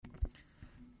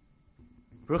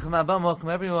Bruchim Abam, welcome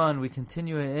everyone. We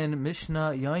continue in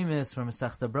Mishnah Yoimis from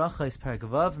Masechta Brachos, Perek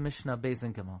Vav, Mishnah Beis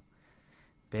and Gimel.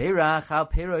 Beirach al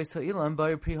peiros ha'ilam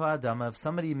b'ir pri ha'adam. If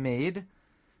somebody made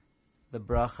the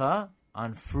bracha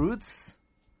on fruits,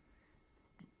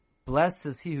 blessed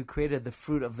is he who created the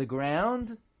fruit of the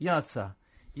ground, Yatsa.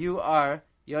 You are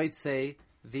Yoitse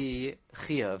the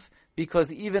Chiyav.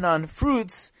 Because even on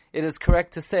fruits, it is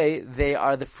correct to say they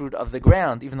are the fruit of the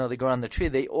ground. Even though they grow on the tree,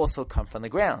 they also come from the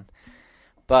ground.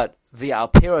 But the al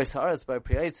peiros ha'aretz b'ir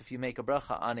pri ha'etz, if you make a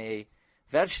bracha on a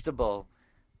vegetable,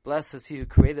 blessed is he who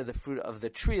created the fruit of the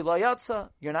tree, lo yatsa,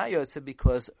 you're not yotze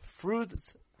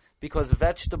because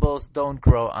vegetables don't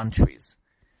grow on trees.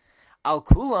 Al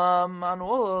kulam, on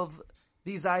all of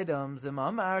these items,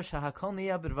 imamar shahakol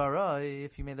niya b'dvarai,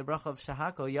 if you made the bracha of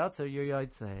shahakol yatsa, you're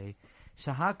yotze.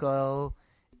 Shahakol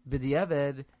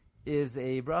b'diavad is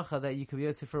a bracha that you can be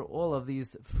yotze for all of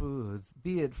these foods,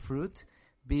 be it fruit,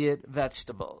 be it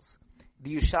vegetables.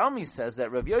 The Yushalmi says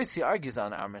that Rabbi Yossi argues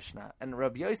on our Mishnah, and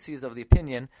Rabbi Yossi is of the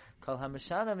opinion, anyone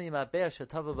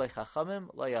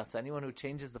who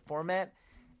changes the format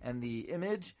and the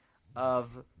image of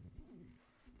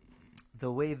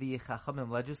the way the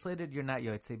Chachamim legislated, you're not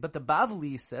Yotze. But the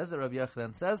Bavli says, that Rabbi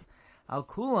Yochanan says, Al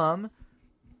Kulam,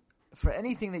 for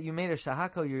anything that you made a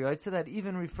Shahako, you're Yotze, that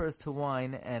even refers to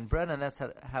wine and bread, and that's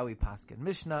how we paskin.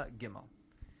 Mishnah Gimel.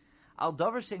 Al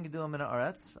davar shein gedulim min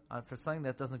haaretz, for something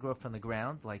that doesn't grow from the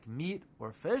ground, like meat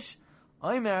or fish,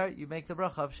 oimer, you make the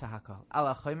bracha of shahakol.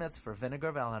 Al hachometz, for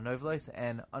vinegar, al hanovlos,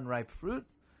 and unripe fruit.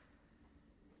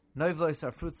 Novlos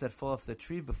are fruits that fall off the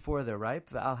tree before they're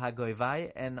ripe. Al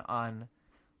hagoivai, and on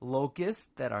locusts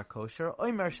that are kosher,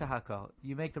 oimer shahakol,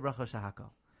 you make the bracha of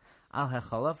shahakol. Al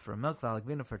hechalav, for milk, val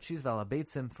hagvina, for cheese, val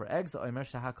habeitzim, for eggs, oimer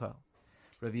shahakol.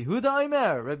 Rabbi Yehuda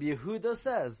oimer, Rabbi Yehuda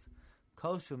says,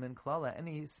 Kol shumin klala,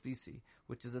 any species,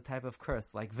 which is a type of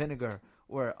curse, like vinegar,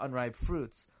 or unripe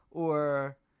fruits,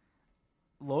 or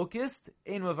locust,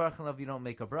 ein mevarchen lav, you don't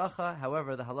make a bracha.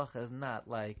 However, the halacha is not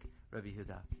like Rabbi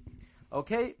Yehuda.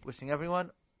 Okay, wishing everyone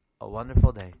a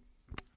wonderful day.